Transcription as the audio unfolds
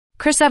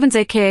Chris Evans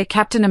aka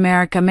Captain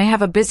America may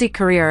have a busy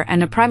career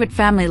and a private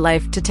family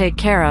life to take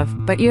care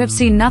of, but you have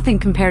seen nothing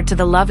compared to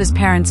the love his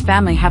parents'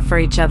 family have for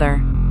each other.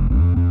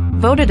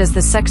 Voted as the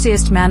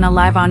sexiest man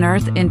alive on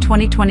Earth in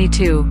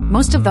 2022,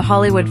 most of the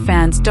Hollywood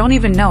fans don't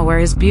even know where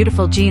his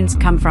beautiful genes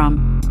come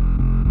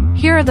from.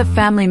 Here are the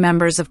family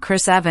members of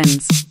Chris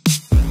Evans.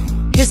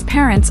 His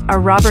parents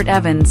are Robert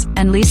Evans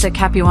and Lisa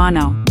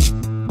Capuano.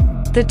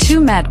 The two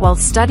met while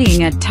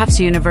studying at Tufts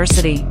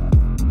University.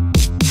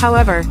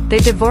 However, they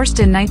divorced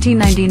in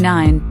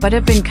 1999 but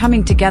have been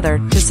coming together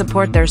to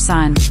support their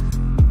son.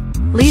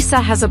 Lisa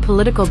has a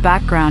political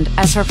background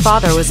as her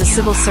father was a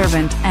civil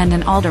servant and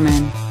an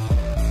alderman.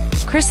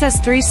 Chris has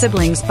 3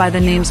 siblings by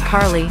the names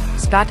Carly,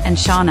 Scott and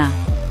Shauna.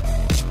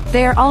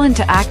 They are all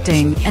into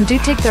acting and do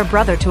take their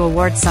brother to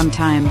awards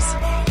sometimes.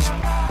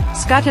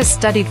 Scott has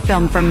studied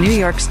film from New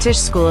York's Tisch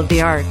School of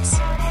the Arts.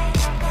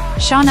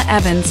 Shauna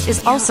Evans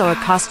is also a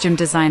costume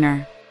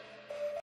designer.